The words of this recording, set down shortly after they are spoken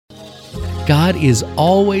God is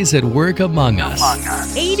always at work among us.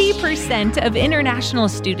 80% of international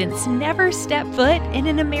students never step foot in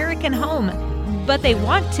an American home, but they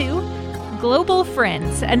want to. Global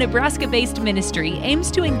Friends, a Nebraska-based ministry, aims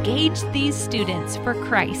to engage these students for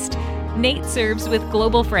Christ. Nate serves with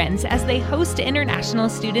Global Friends as they host international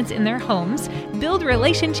students in their homes, build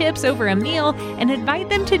relationships over a meal, and invite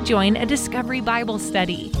them to join a Discovery Bible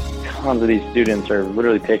study. Tons of these students are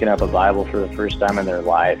literally picking up a Bible for the first time in their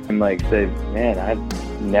life and say, man,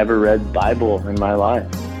 I've never read Bible in my life.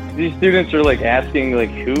 These students are asking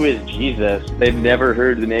who is Jesus? They've never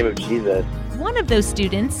heard the name of Jesus. One of those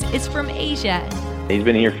students is from Asia. He's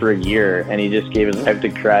been here for a year and he just gave his life to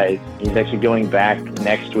Christ. He's actually going back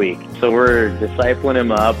next week. So we're discipling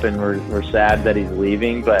him up and we're sad that he's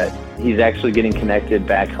leaving, but he's actually getting connected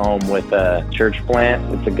back home with a church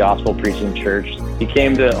plant. It's a gospel preaching church. He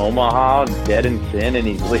came to Omaha dead in sin and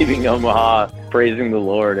he's leaving Omaha praising the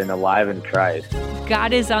Lord and alive in Christ.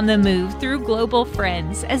 God is on the move through Global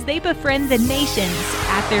Friends as they befriend the nations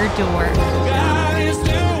at their door. God is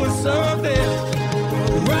doing something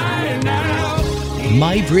right now.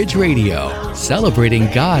 My Bridge Radio, celebrating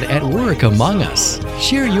God at work among us.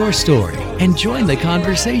 Share your story and join the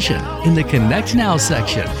conversation in the Connect Now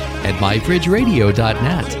section at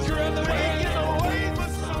mybridgeradio.net.